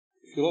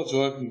If you'd like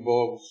to open your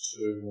Bibles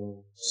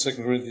to 2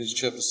 Corinthians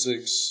chapter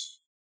 6,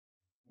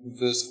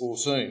 verse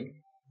 14,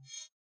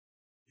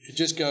 it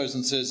just goes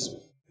and says,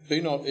 "Be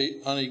not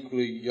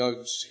unequally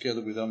yoked together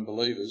with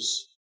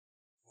unbelievers,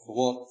 for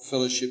what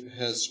fellowship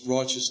has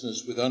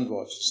righteousness with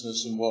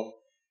unrighteousness, and what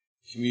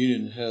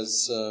communion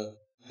hath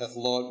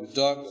light with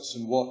darkness,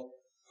 and what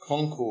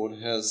concord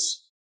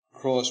has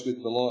Christ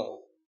with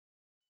Belial?"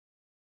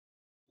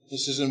 It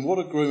says, "And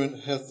what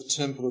agreement hath the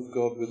temple of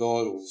God with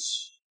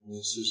idols?" And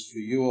it says, "For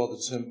you are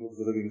the temple of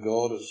the living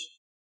God, as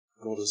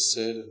God has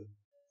said, and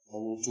I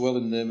will dwell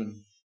in them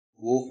and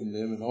walk in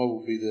them, and I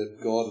will be their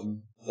God,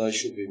 and they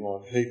shall be my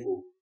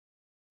people."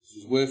 It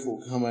says,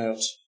 "Wherefore come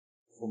out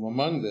from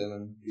among them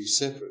and be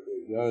separate."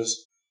 There he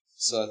goes,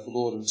 saith the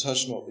Lord, "and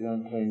touch not the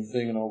unclean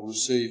thing, and I will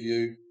receive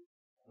you,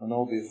 and I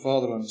will be a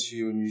father unto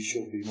you, and you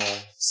shall be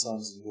my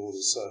sons and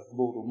daughters, saith the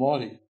Lord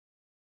Almighty."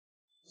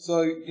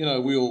 So,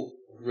 we all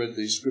read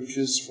these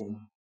scriptures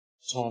from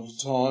time to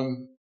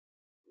time.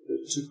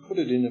 To put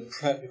it in a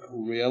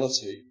practical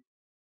reality,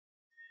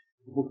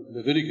 the book of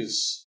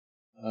Leviticus,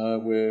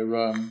 where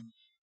the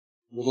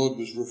Lord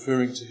was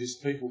referring to his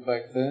people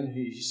back then,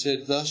 he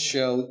said, "Thus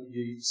shall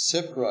ye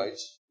separate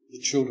the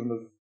children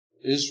of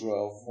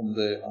Israel from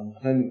their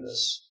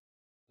uncleanness,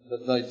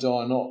 that they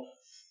die not."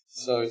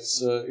 So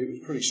it was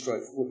pretty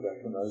straightforward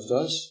back in those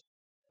days,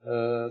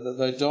 that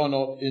they die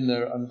not in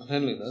their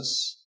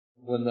uncleanliness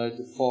when they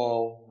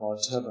defile my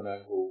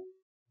tabernacle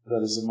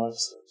that is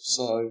amongst them.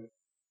 So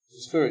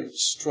it's very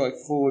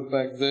straightforward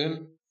back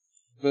then,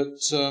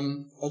 but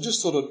I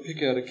just thought I'd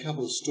pick out a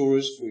couple of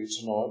stories for you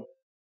tonight,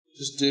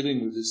 just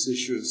dealing with this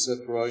issue of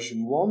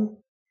separation.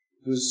 One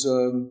was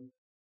a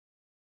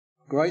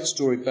great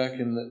story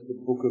back in the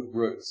book of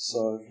Ruth.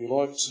 So if you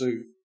like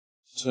to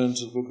turn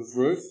to the book of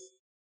Ruth,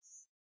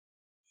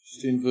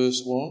 just in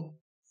verse 1.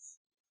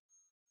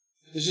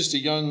 There's just a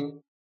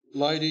young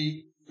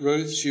lady,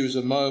 Ruth. She was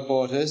a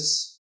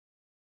Moabitess.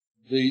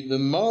 The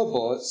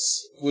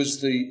Moabites was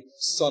the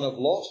son of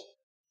Lot.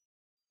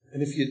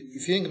 And if you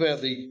think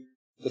about the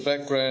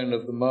background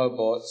of the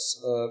Moabites,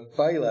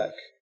 Balak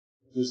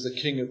was the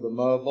king of the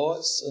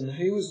Moabites, and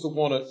he was the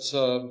one that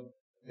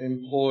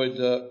employed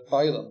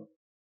Balaam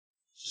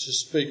to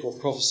speak or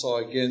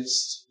prophesy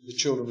against the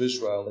children of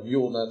Israel. And you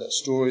all know that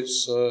story.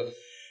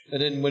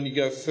 And then when you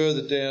go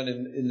further down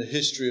in the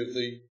history of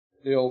the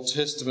Old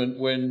Testament,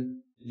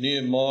 when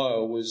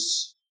Nehemiah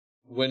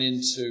went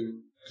in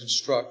to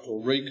construct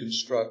or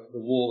reconstruct the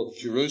wall of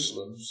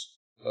Jerusalem,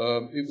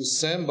 it was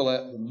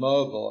Sanballat the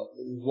Moabite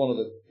that was one of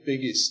the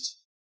biggest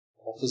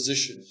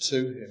opposition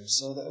to him.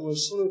 So they were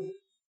sort of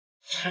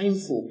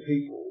painful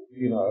people,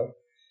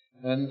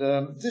 And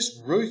this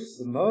Ruth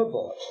the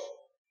Moabite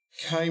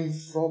came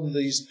from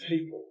these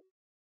people.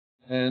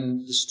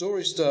 And the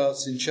story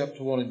starts in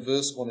chapter 1 in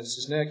verse 1. It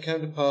says, "Now it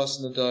came to pass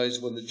in the days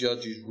when the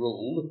judges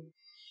ruled,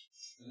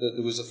 that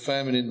there was a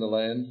famine in the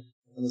land,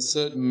 and a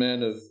certain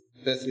man of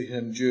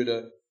Bethlehem,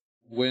 Judah,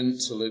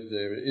 went to live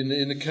there in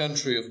the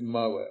country of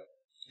Moab,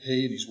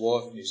 he and his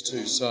wife and his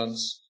 2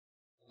 sons.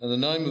 And the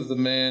name of the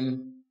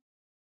man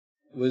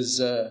was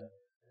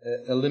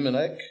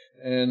Elimelech,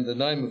 and the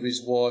name of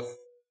his wife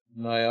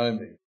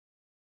Naomi.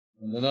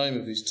 And the name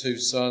of his 2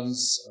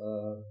 sons,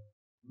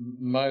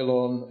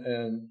 Mahlon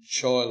and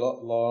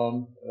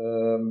Chilion,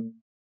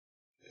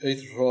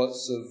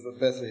 Ephrathites of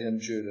Bethlehem,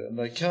 Judah. And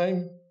they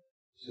came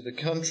to the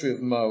country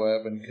of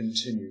Moab and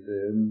continued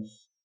there. And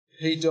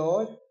he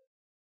died,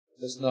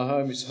 that's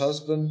Naomi's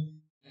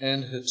husband,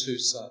 and her 2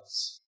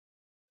 sons.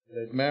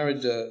 They'd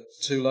married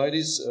 2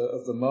 ladies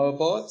of the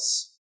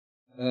Moabites,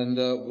 and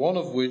one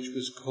of which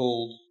was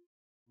called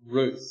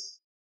Ruth.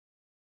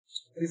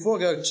 Before I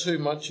go too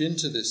much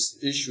into this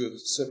issue of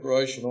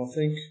separation, I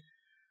think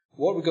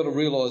what we've got to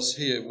realise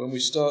here when we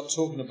start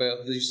talking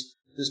about this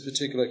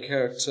particular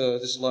character,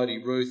 this lady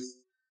Ruth,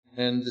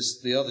 and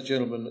the other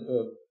gentleman,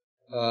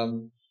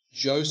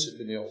 Joseph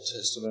in the Old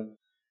Testament,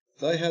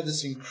 they had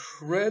this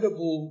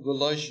incredible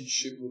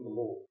relationship with the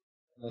Lord.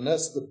 And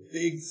that's the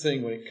big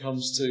thing when it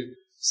comes to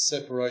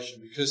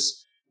separation,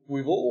 because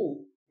we've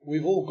all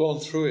gone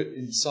through it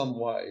in some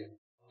way.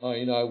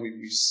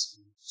 We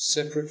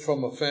separate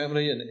from a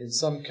family, and in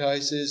some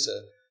cases,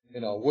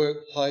 in our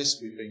workplace,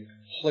 we've been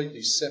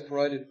completely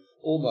separated,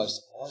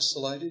 almost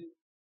isolated.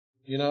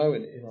 In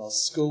our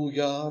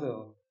schoolyard,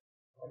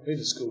 I've been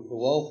to school for a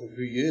while, for a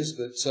few years,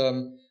 but it's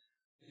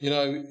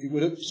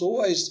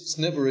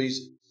never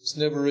easy. It's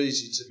never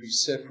easy to be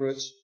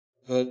separate.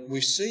 But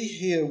we see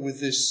here with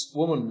this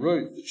woman,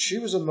 Ruth, that she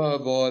was a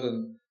Moabite,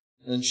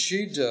 and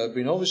she'd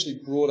been obviously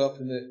brought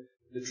up in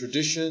the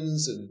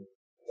traditions and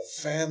the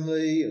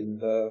family and,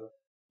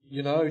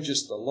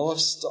 just the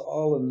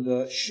lifestyle,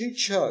 and she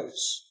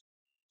chose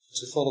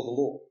to follow the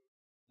Lord.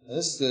 And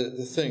that's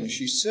the thing.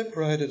 She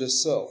separated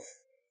herself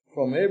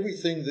from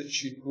everything that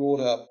she'd brought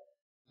up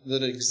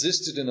that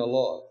existed in her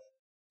life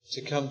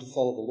to come to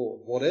follow the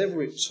Lord,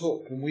 whatever it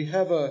took. And we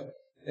have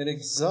an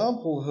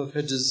example of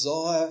her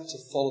desire to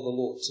follow the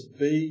Lord, to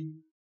be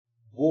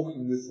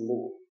walking with the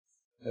Lord.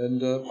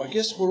 And I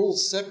guess we're all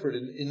separate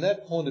in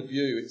that point of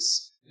view.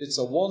 It's It's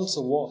a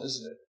one-to-one,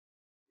 isn't it?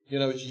 You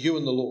know, it's you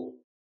and the Lord.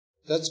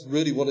 That's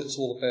really what it's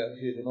all about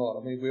here tonight.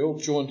 I mean, we're all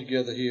joined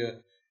together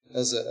here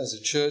as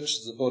a church,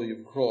 as the body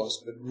of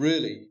Christ, but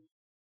really,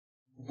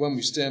 when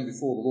we stand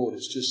before the Lord,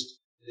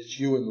 it's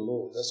you and the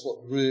Lord. That's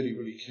what really,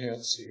 really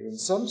counts here. And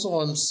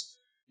sometimes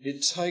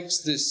it takes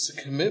this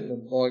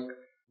commitment, like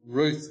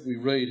Ruth we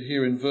read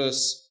here in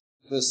verse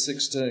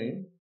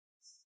 16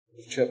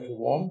 of chapter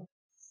 1.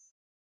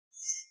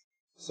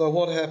 So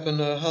what happened?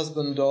 Her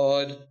husband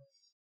died,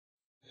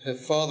 her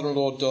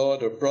father-in-law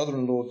died, her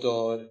brother-in-law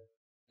died,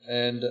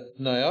 and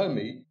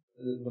Naomi,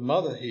 the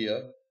mother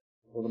here,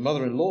 or the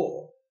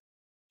mother-in-law,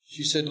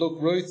 she said,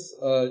 look, Ruth,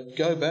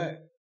 go back.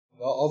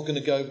 I'm going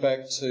to go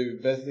back to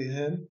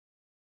Bethlehem.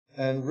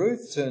 And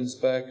Ruth turns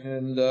back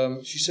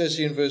and she says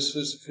here in verse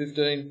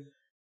 15,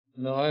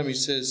 Naomi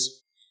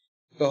says,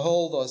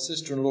 behold, thy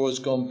sister-in-law is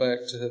gone back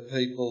to her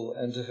people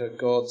and to her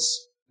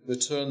gods.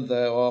 Return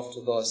thou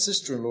after thy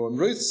sister-in-law. And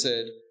Ruth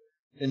said,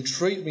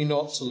 entreat me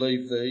not to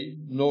leave thee,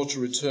 nor to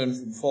return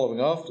from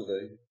following after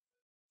thee.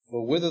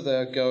 For whither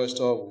thou goest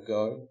I will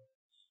go,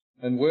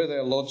 and where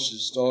thou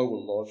lodgest I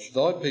will lodge.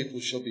 Thy people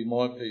shall be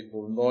my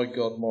people, and thy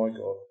God my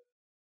God.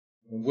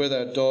 And where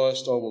thou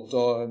diest I will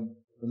die,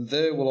 and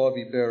there will I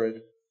be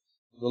buried.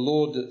 The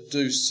Lord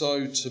do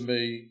so to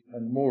me,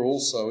 and more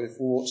also, if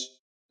aught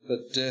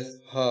but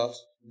death part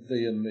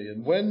thee and me.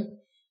 And when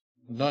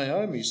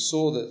Naomi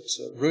saw that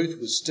Ruth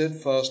was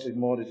steadfastly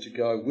minded to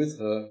go with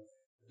her,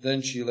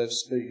 then she left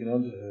speaking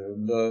unto her.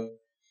 And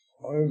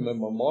I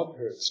remember my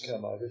parents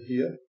came over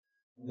here,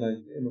 and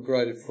they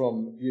immigrated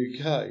from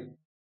UK.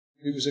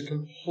 It was a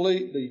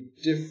completely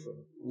different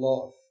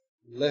life.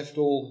 Left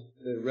all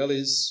their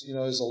relatives, you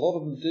know, as a lot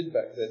of them did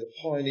back there, the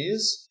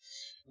pioneers,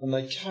 and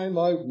they came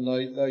over and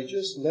they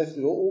just left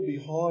it all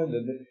behind,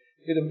 and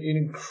it an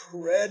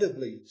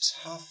incredibly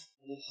tough,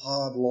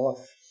 hard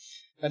life.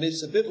 And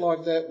it's a bit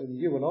like that with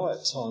you and I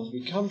at times.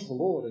 We come to the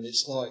Lord and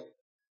it's like,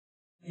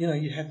 you know,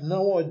 you had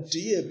no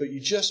idea, but you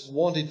just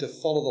wanted to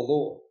follow the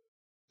Lord.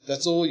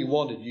 That's all you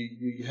wanted.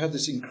 You had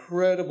this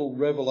incredible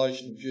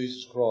revelation of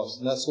Jesus Christ,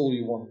 and that's all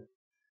you wanted.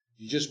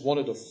 You just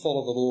wanted to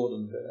follow the Lord,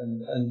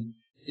 and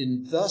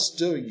in thus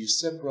doing, you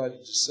separated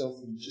yourself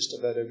from just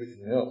about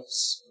everything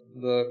else.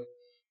 And,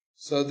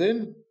 so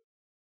then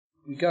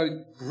we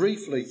go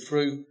briefly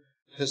through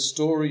her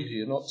story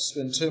here, not to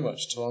spend too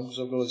much time because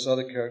I've got this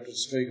other character to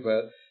speak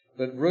about,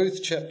 but Ruth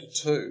chapter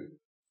 2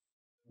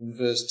 and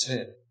verse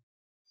 10.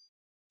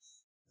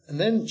 And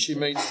then she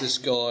meets this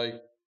guy,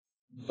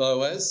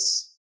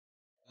 Boaz.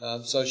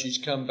 So she's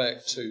come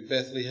back to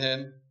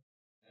Bethlehem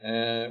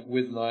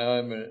with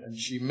Naomi, and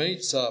she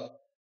meets up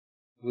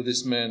with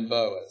this man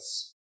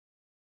Boaz.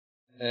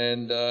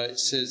 And it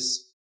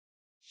says,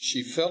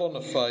 she fell on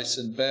her face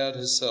and bowed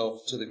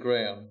herself to the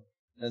ground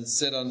and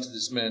said unto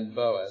this man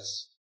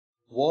Boaz,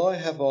 why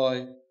have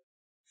I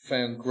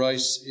found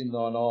grace in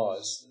thine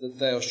eyes, that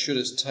thou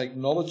shouldest take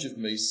knowledge of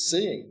me,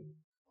 seeing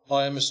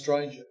I am a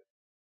stranger?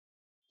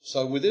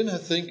 So within her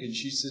thinking,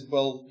 she said,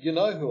 well, you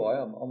know who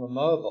I am. I'm a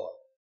Moabite.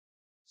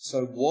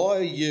 So why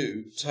are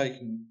you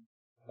taking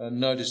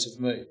notice of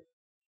me?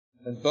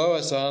 And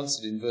Boaz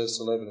answered in verse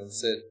 11 and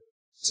said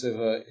to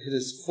her, it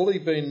has fully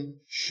been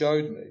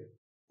showed me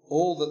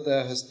all that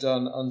thou hast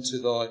done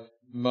unto thy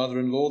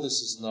mother-in-law,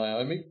 this is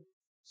Naomi,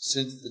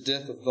 since the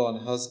death of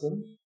thine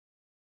husband,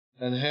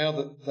 and how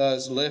that thou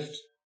hast left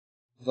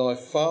thy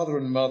father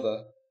and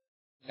mother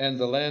and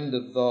the land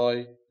of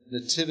thy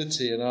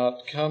nativity, and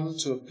art come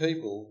to a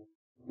people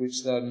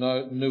which thou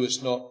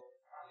knewest not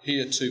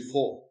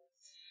heretofore.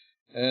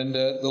 And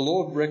the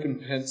Lord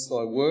recompense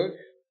thy work,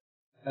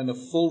 and a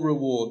full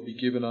reward be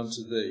given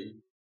unto thee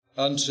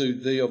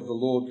of the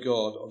Lord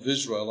God of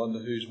Israel, under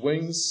whose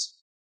wings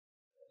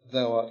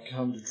thou art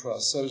come to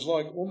trust. So it's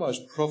like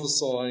almost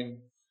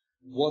prophesying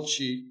what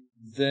she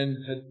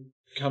then had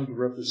come to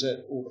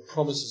represent, all the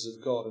promises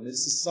of God. And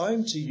it's the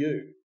same to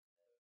you.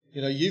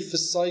 You know, you've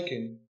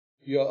forsaken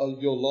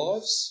your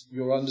lives,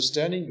 your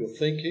understanding, your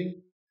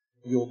thinking,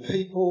 your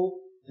people,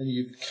 and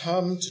you've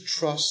come to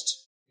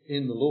trust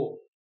in the Lord.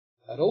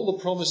 And all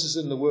the promises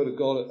in the Word of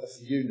God are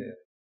for you now.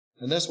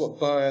 And that's what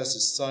Boaz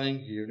is saying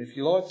here. And if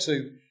you like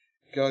to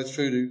go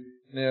through to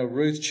now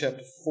Ruth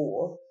chapter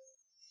 4,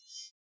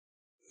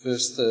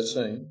 verse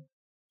 13,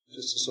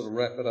 just to sort of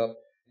wrap it up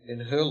in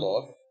her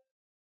life.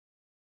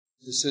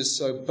 It says,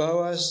 so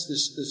Boaz,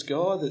 this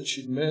guy that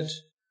she'd met,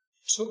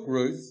 took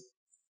Ruth,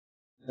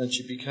 and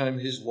she became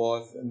his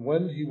wife. And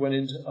when he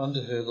went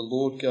unto her, the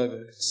Lord gave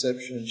her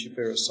conception, and she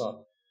bare a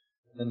son.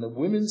 And the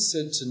women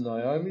said to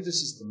Naomi,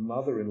 this is the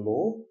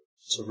mother-in-law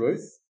to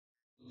Ruth,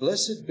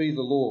 blessed be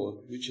the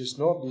Lord, which has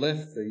not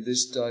left thee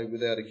this day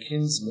without a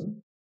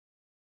kinsman,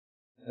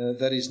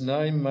 that his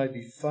name may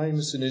be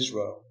famous in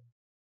Israel.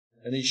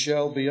 And he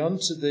shall be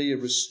unto thee a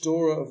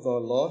restorer of thy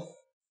life,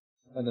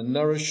 and a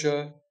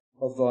nourisher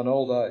of thine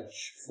old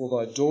age, for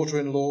thy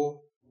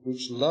daughter-in-law,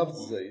 which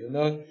loved thee. And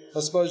I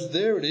suppose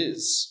there it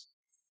is.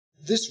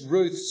 This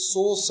Ruth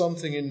saw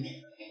something in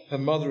her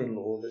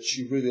mother-in-law that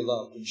she really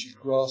loved, and she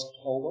grasped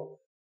hold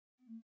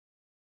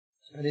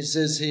of. And it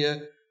says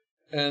here,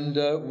 and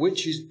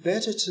which is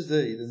better to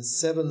thee than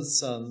 7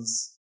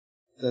 sons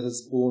that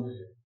is born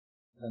her.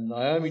 And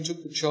Naomi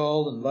took the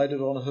child and laid it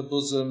on her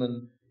bosom,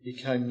 and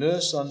became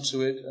nurse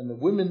unto it. And the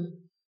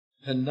women,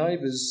 her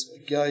neighbours,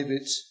 gave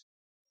it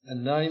a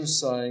name,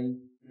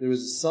 saying, There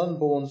is a son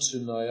born to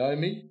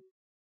Naomi.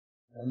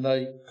 And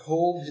they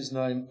called his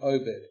name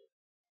Obed.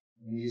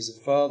 And he is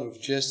the father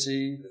of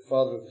Jesse, the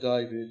father of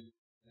David.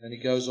 And he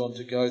goes on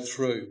to go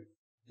through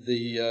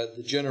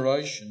the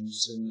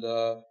generations. And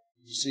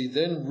you see,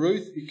 then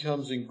Ruth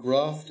becomes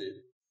engrafted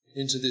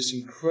into this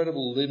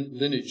incredible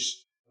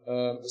lineage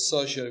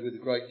associated with the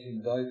great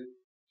King David.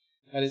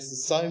 And it's the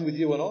same with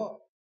you and I.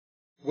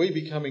 We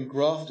become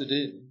engrafted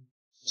in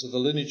to the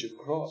lineage of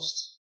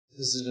Christ.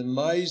 This is an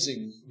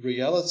amazing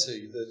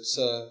reality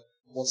that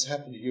what's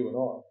happened to you and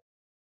I,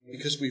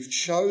 because we've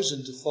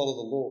chosen to follow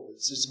the Lord.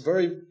 It's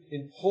very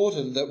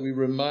important that we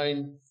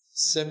remain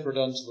separate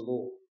unto the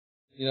Lord.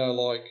 You know,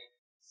 like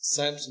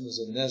Samson was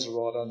a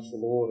Nazarite unto the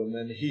Lord, and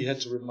then he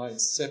had to remain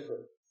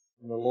separate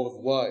in a lot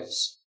of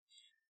ways.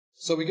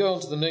 So we go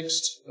on to the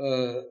next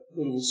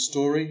little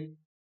story.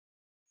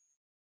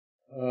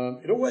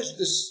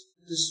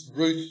 This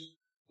Ruth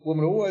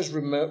woman always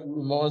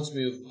reminds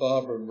me of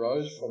Barbara and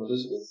Rose from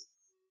Elizabeth.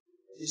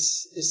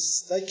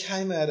 They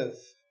came out of,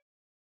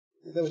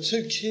 there were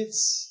 2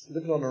 kids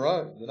living on their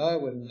own, you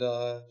know, and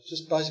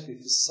just basically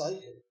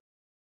forsaken.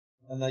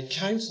 And they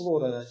came to the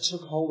Lord and they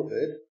took hold of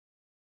it.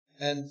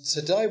 And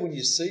today when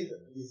you see them,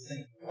 you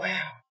think,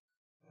 wow.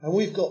 And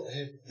we've got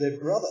their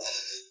brother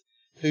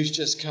who's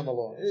just come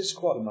along. It's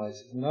quite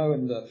amazing, you know,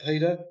 and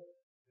Peter,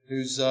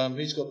 who's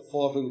he's got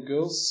 5 little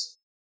girls.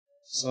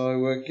 So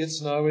get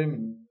to know him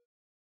and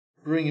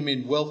bring him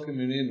in, welcome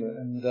him in,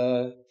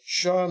 and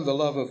show him the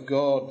love of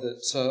God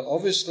that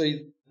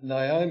obviously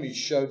Naomi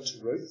showed to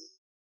Ruth,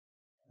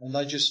 and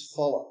they just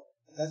follow.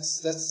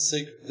 That's the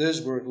secret.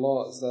 There's where it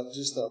lies,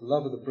 that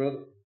love of the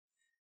brethren.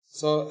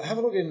 So have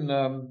a look in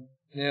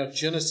now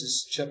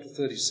Genesis chapter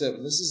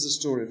 37. This is the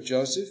story of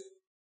Joseph.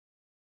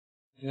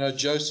 You know,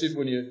 Joseph,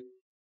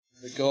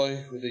 the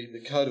guy with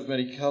the coat of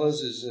many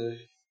colours, is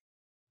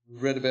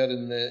read about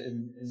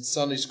in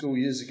Sunday school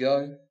years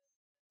ago.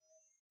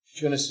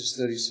 Genesis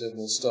 37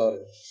 will start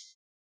it.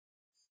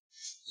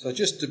 So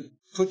just to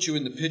put you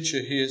in the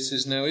picture here, it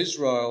says, Now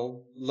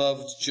Israel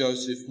loved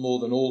Joseph more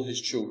than all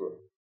his children,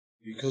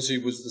 because he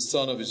was the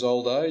son of his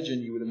old age,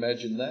 and you would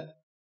imagine that.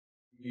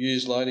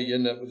 Years later, you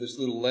end up with this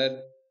little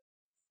lad,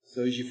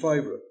 so he's your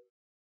favourite.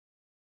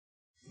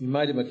 He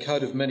made him a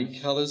coat of many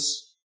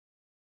colours,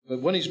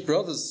 but when his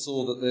brothers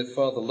saw that their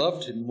father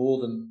loved him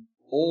more than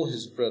all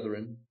his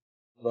brethren,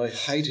 they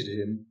hated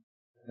him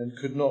and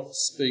could not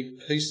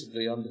speak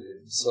peaceably unto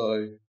him.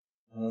 So,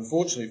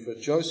 unfortunately for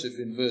Joseph,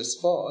 in verse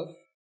 5,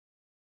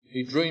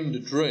 he dreamed a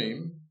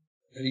dream,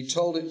 and he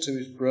told it to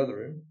his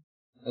brethren,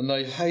 and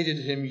they hated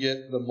him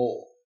yet the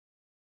more.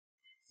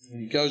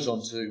 And he goes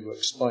on to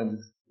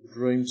explain the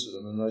dream to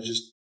them, and they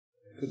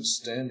couldn't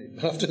stand him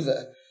after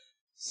that.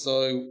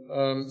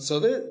 So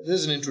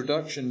there's an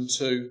introduction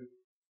to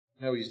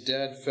how his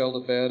dad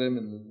felt about him,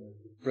 and the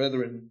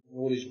brethren,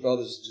 all his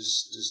brothers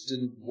just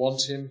didn't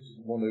want him,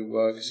 didn't want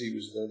to, because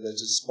they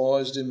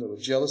despised him, they were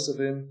jealous of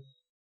him,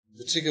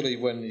 particularly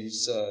when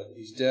his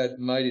dad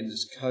made him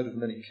this coat of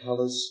many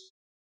colours.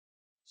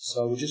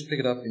 So we'll just pick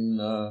it up in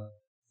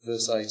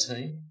verse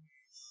 18.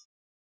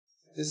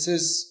 It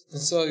says,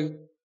 and so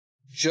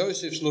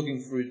Joseph's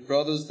looking for his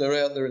brothers.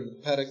 They're out there in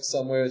the paddock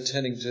somewhere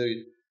attending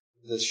to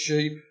the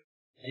sheep.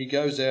 He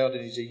goes out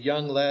and he's a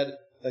young lad,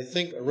 they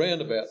think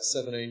around about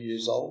 17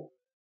 years old.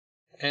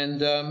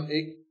 And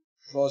he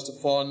tries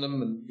to find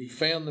them, and he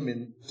found them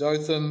in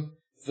Dothan.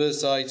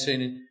 Verse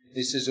 18,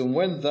 he says, And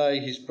when they,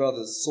 his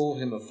brothers, saw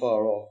him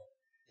afar off,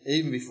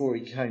 even before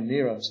he came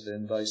near unto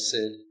them, they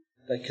said,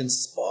 they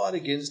conspired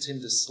against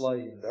him to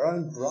slay him, their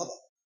own brother.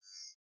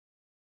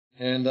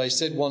 And they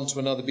said one to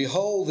another,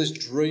 Behold, this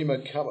dreamer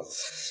cometh.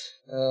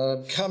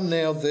 Come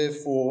now,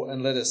 therefore,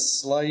 and let us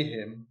slay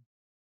him,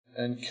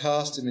 and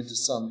cast him into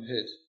some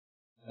pit.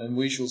 And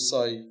we shall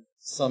say,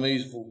 Some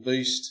evil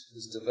beast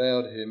has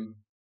devoured him,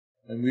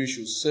 and we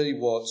shall see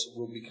what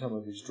will become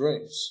of his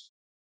dreams.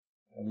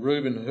 And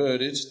Reuben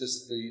heard it, this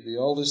is the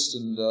oldest,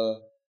 and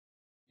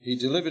he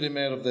delivered him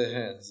out of their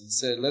hands, and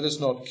said, Let us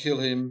not kill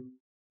him.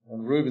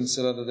 And Reuben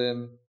said unto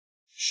them,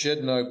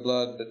 Shed no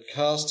blood, but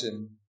cast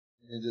him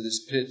into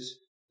this pit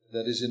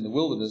that is in the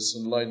wilderness,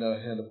 and lay no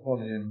hand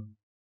upon him,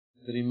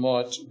 that he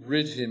might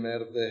rid him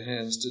out of their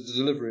hands, to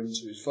deliver him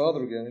to his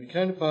father again. And it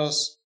came to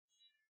pass,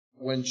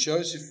 when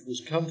Joseph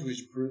was come to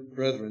his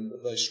brethren,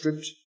 that they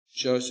stripped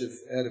Joseph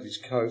out of his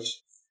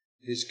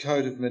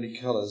coat of many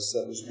colours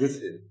that was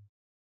with him.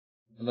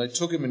 And they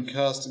took him and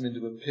cast him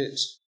into a pit.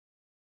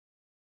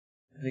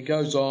 And he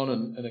goes on,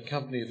 and a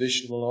company of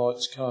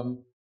Ishmaelites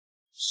come,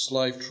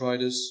 slave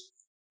traders,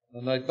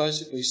 and they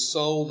basically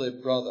sold their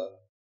brother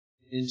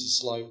into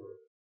slavery.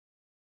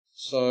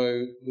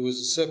 So there was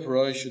a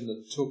separation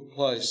that took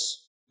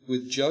place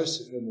with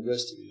Joseph and the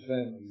rest of his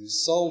family. He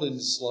was sold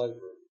into slavery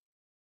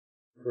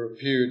for a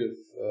period of,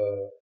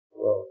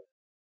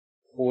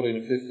 14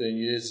 or 15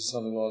 years or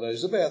something like that. He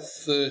was about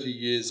 30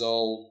 years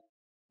old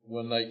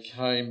when they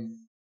came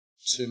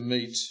to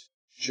meet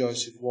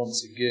Joseph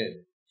once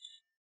again.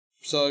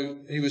 So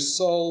he was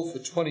sold for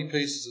 20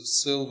 pieces of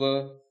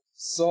silver,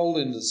 sold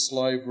into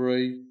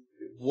slavery.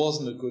 It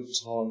wasn't a good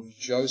time for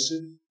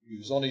Joseph. He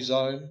was on his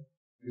own.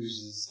 He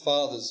was his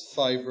father's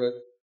favourite,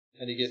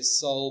 and he gets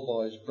sold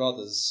by his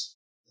brothers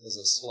as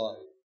a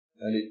slave.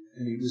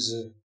 And he was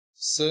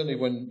certainly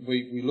when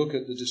we look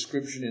at the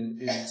description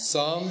in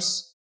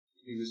Psalms,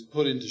 he was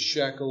put into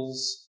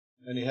shackles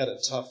and he had a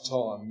tough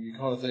time. You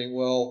kind of think,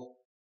 well,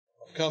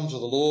 I've come to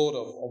the Lord,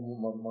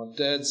 I'm my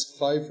dad's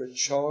favourite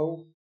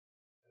child,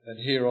 and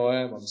here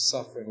I am, I'm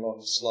suffering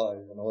like a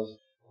slave. And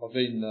I've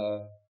been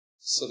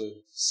sort of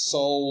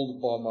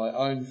sold by my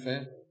own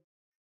family.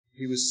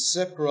 He was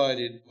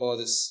separated by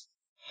this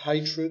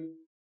hatred,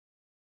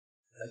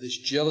 this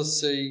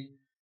jealousy,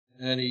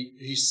 and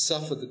he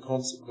suffered the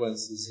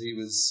consequences.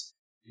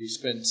 He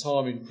spent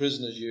time in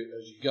prison, as you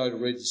go to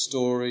read the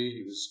story.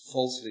 He was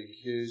falsely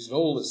accused and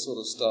all this sort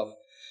of stuff.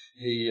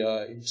 He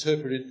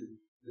interpreted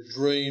the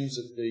dreams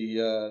of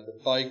the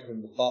baker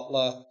and the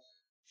butler,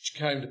 which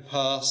came to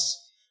pass.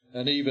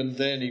 And even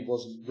then, he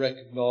wasn't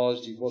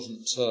recognised. He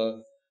wasn't,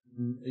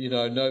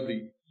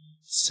 nobody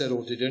said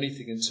or did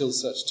anything until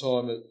such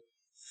time that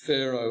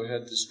Pharaoh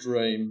had this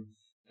dream,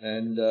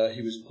 and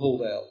he was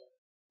pulled out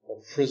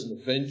of prison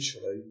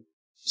eventually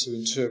to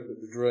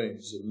interpret the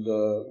dreams. And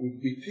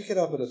we pick it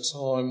up at a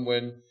time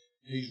when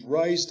he's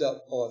raised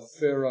up by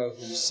Pharaoh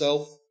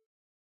himself.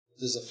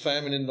 There's a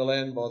famine in the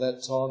land by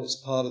that time. It's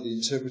part of the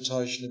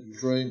interpretation of the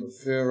dream of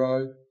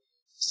Pharaoh.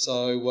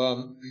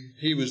 So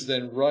he was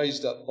then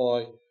raised up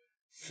by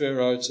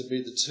Pharaoh to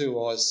be the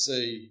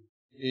 2IC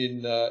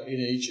in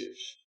Egypt.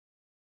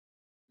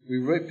 We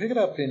pick it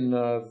up in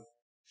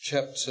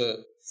chapter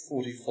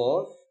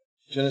 45,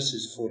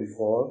 Genesis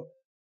 45,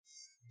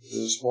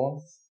 verse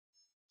 1.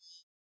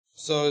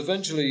 So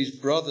eventually his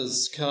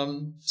brothers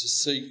come to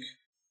seek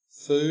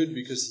food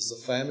because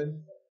there's a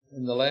famine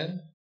in the land.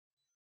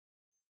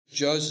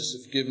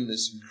 Joseph has given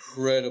this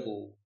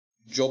incredible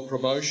job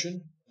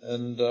promotion,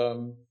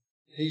 and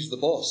he's the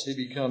boss. He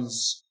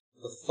becomes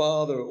the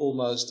father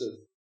almost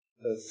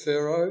of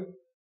Pharaoh.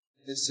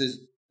 It says,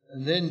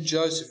 and then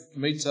Joseph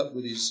meets up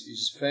with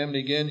his family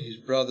again, his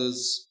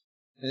brothers.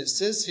 And it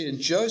says here, and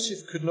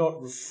Joseph could not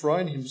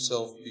refrain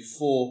himself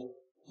before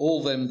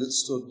all them that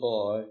stood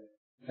by,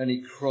 and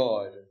he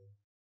cried,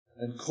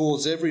 and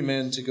caused every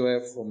man to go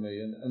out from me.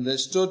 And there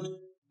stood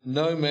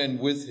no man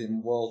with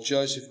him, while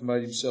Joseph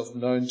made himself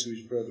known to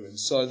his brethren.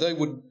 So they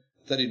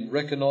didn't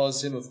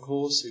recognise him, of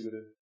course. He would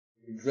have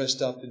been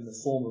dressed up in the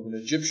form of an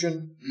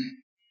Egyptian.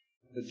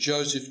 But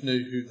Joseph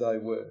knew who they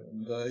were.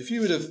 And if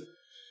you would have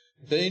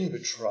been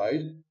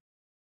betrayed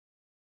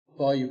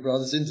by your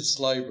brothers into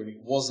slavery,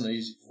 it wasn't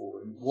easy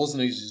for him. It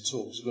wasn't easy at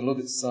all. So we're going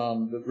to look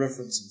at the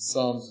reference in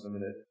Psalms in a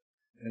minute,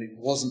 and it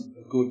wasn't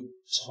a good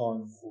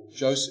time for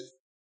Joseph.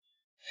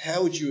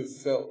 How would you have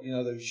felt,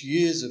 those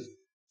years of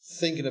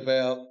thinking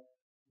about,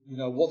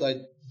 what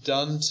they'd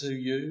done to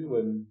you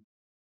and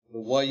the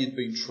way you'd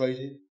been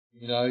treated?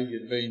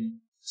 You'd been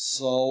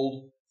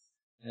sold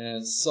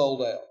and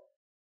sold out.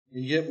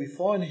 And yet we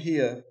find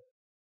here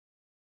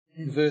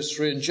in verse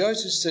 3, and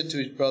Joseph said to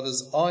his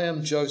brothers, I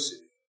am Joseph.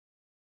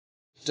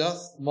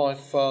 Doth my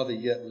father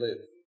yet live?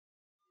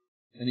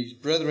 And his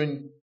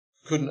brethren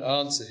couldn't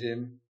answer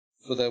him,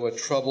 for they were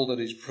troubled at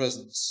his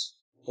presence.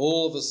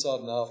 All of a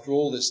sudden, after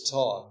all this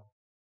time,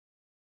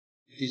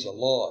 he's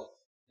alive.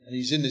 And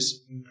he's in this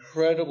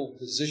incredible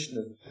position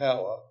of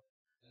power,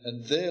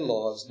 and their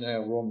lives now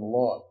are on the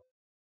line.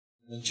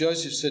 And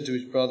Joseph said to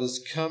his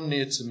brothers, come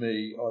near to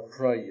me, I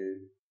pray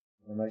you.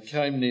 And they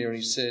came near, and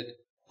he said,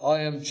 I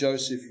am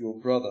Joseph your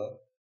brother,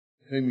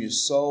 whom you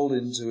sold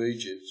into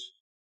Egypt.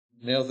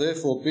 Now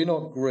therefore be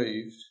not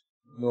grieved,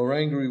 nor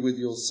angry with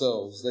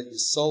yourselves, that you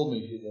sold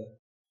me hither,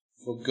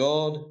 for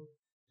God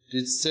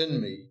did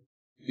send me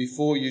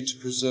before you to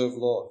preserve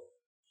life.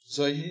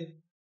 So here,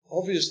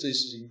 obviously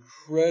this is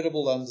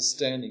incredible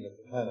understanding of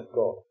the plan of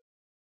God.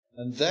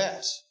 And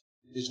that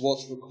is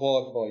what's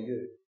required by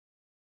you,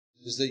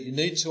 is that you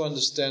need to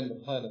understand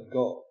the plan of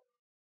God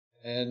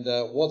and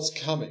what's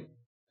coming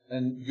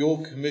and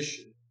your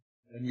commission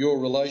and your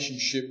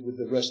relationship with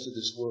the rest of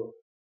this world.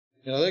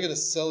 They're going to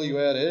sell you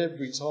out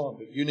every time,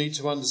 but you need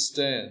to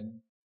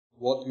understand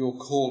what your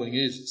calling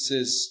is. It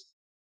says,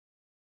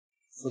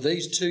 for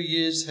these 2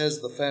 years has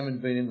the famine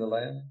been in the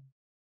land.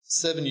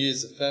 7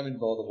 years of famine,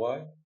 by the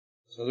way.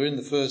 So they're in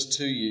the first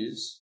 2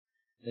 years.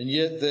 And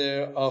yet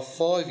there are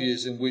 5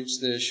 years in which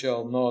there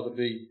shall neither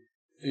be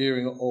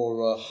earing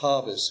or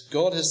harvest.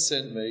 God has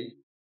sent me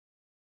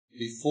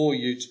before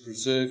you to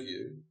preserve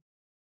you,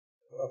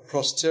 a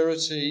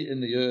posterity in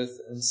the earth,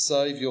 and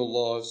save your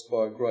lives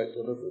by a great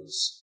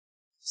deliverance.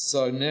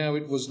 So now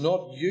it was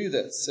not you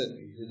that sent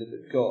me hither,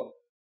 but God.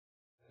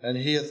 And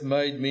he hath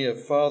made me a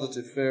father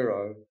to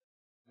Pharaoh,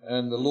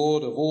 and the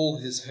Lord of all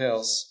his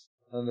house,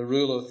 and the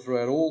ruler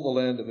throughout all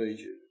the land of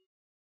Egypt.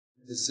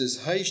 It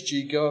says, haste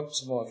ye, go up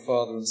to my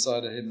father, and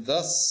say to him,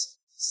 thus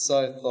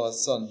saith thy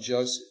son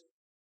Joseph,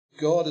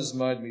 God has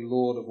made me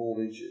Lord of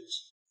all Egypt.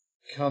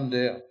 Come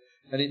down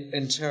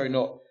and tarry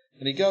not.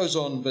 And he goes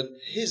on, but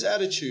his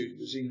attitude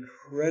was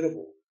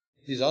incredible.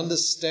 His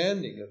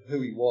understanding of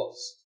who he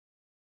was.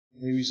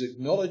 He was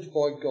acknowledged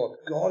by God.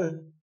 God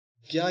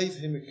gave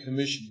him a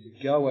commission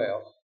to go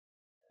out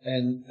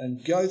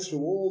and go through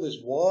all this,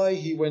 why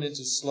he went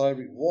into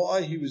slavery,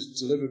 why he was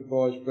delivered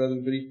by his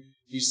brethren. But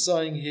he's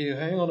saying here,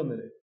 hang on a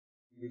minute,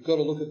 we've got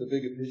to look at the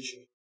bigger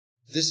picture.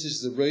 This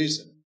is the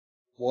reason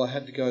why I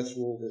had to go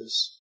through all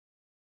this.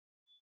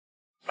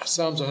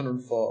 Psalms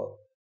 105.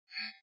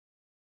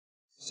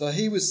 So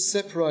he was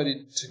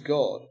separated to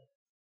God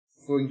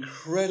for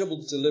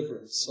incredible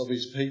deliverance of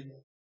his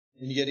people.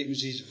 And yet it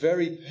was his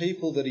very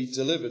people that he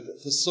delivered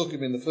that forsook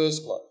him in the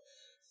first place.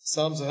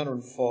 Psalms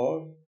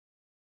 105,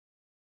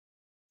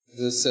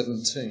 verse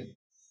 17.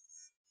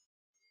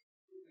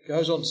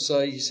 Goes on to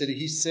say, he said,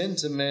 he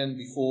sent a man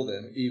before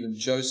them, even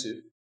Joseph,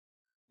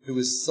 who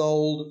was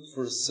sold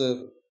for a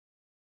servant,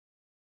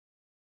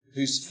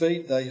 whose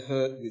feet they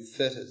hurt with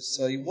fetters.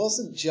 So he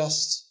wasn't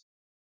just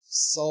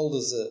sold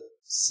as a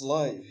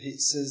slave. It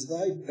says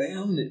they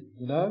bound him,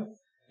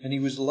 and he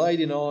was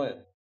laid in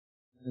iron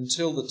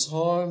until the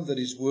time that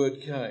his word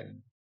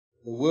came.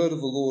 The word of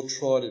the Lord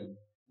tried him,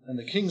 and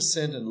the king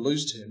sent and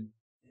loosed him,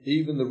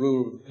 even the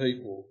ruler of the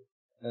people,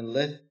 and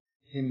let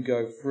him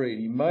go free.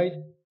 And he made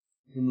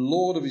him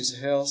lord of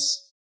his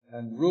house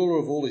and ruler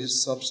of all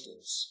his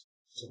substance,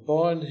 to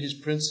bind his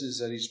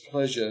princes at his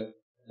pleasure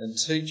and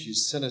teach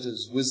his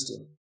senators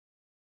wisdom.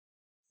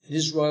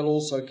 Israel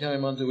also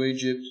came unto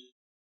Egypt,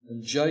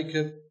 and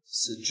Jacob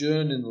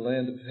sojourned in the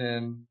land of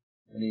Ham,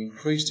 and he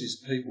increased his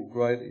people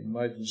greatly and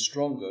made them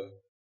stronger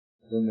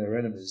than their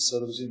enemies. So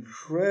there was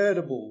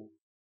incredible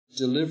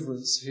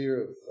deliverance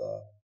here of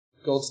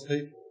God's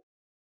people.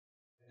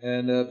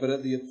 And but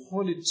at the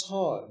appointed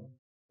time,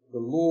 the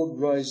Lord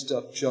raised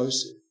up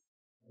Joseph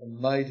and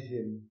made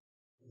him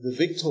the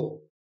victor.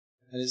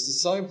 And it's the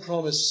same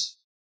promise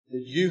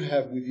that you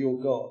have with your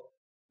God.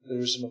 There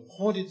is an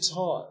appointed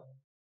time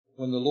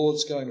when the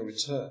Lord's going to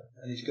return,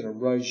 and he's going to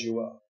raise you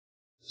up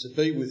to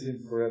be with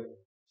him forever,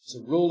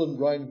 to rule and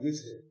reign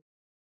with him.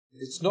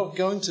 It's not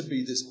going to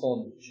be this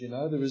bondage,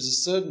 There is a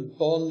certain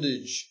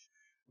bondage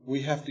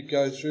we have to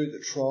go through, the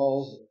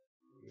trials,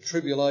 the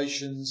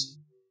tribulations,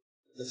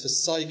 the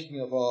forsaking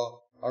of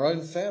our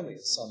own family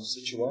in some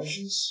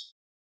situations,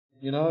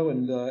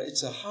 and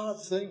it's a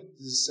hard thing,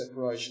 this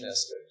separation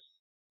aspect.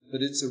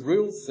 But it's a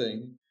real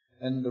thing,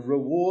 and the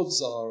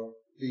rewards are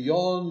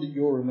beyond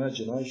your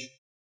imagination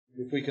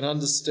if we can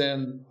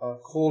understand our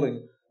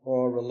calling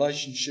or our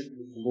relationship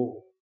with the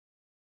Lord.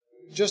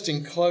 Just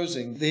in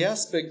closing, the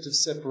aspect of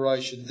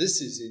separation,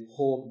 this is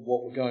important,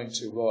 what we're going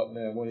to right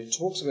now. When it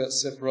talks about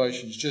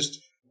separations, just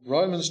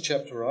Romans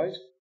chapter 8.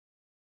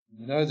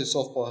 You know this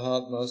off by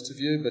heart, most of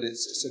you, but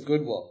it's a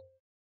good one.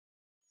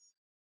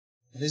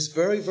 And it's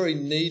very, very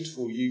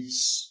needful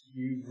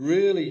you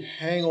really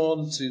hang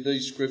on to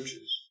these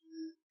scriptures.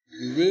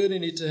 You really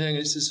need to hang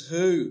on. It says,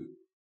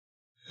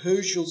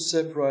 who shall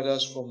separate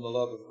us from the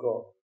love of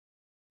God?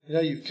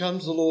 You've come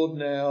to the Lord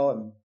now,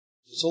 and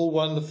it's all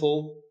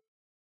wonderful.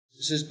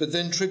 It says, but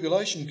then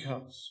tribulation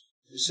comes.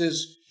 It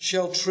says,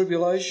 shall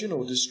tribulation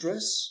or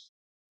distress,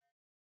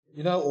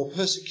 or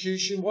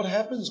persecution? What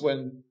happens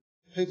when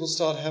people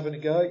start having a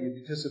go at you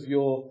because of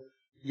your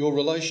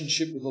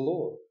relationship with the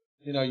Lord?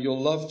 Your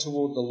love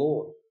toward the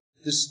Lord.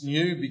 This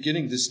new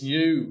beginning, this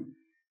new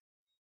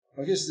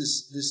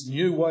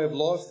way of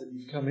life that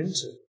you've come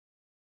into.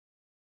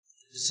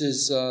 It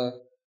says,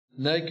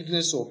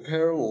 nakedness or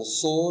peril or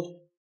sword,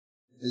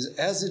 is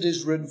as it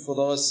is written, for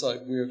thy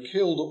sake we are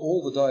killed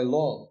all the day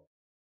long.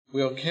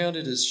 We are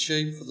counted as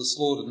sheep for the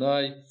slaughter.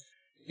 Nay,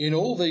 in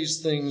all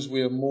these things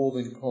we are more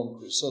than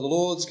conquerors. So the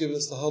Lord's given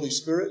us the Holy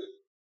Spirit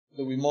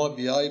that we might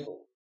be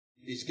able.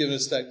 He's given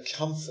us that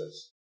comfort,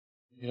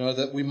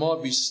 that we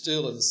might be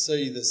still and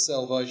see the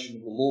salvation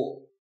of the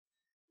Lord.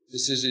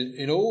 This is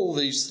in all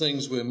these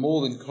things we're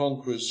more than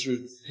conquerors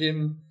through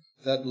him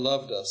that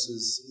loved us,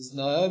 as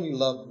Naomi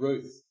loved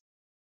Ruth.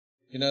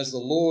 As the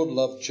Lord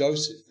loved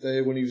Joseph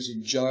there when he was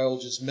in jail,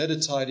 just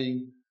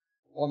meditating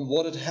on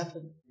what had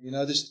happened.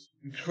 This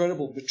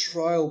incredible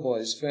betrayal by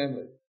his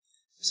family.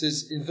 It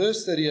says in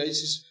verse 38, it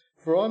says,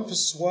 for I'm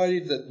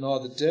persuaded that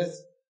neither death,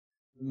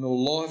 nor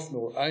life,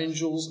 nor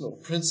angels, nor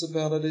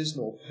principalities,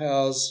 nor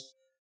powers,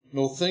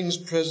 nor things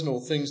present, nor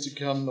things to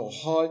come, nor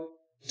height,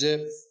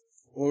 depth,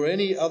 or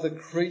any other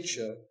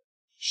creature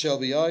shall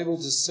be able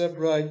to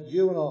separate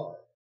you and I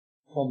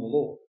from the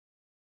Lord.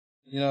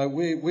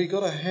 We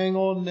got to hang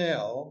on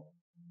now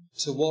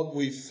to what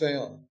we've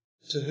found,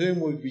 to whom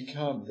we've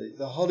become,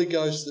 the Holy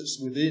Ghost that's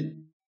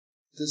within,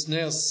 that's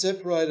now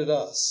separated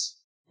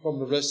us from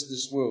the rest of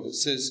this world. It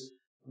says,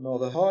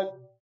 neither height,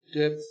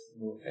 depth,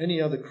 nor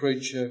any other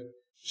creature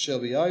shall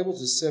be able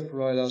to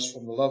separate us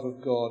from the love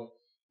of God,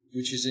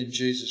 which is in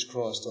Jesus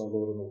Christ our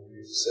Lord. And all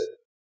people said.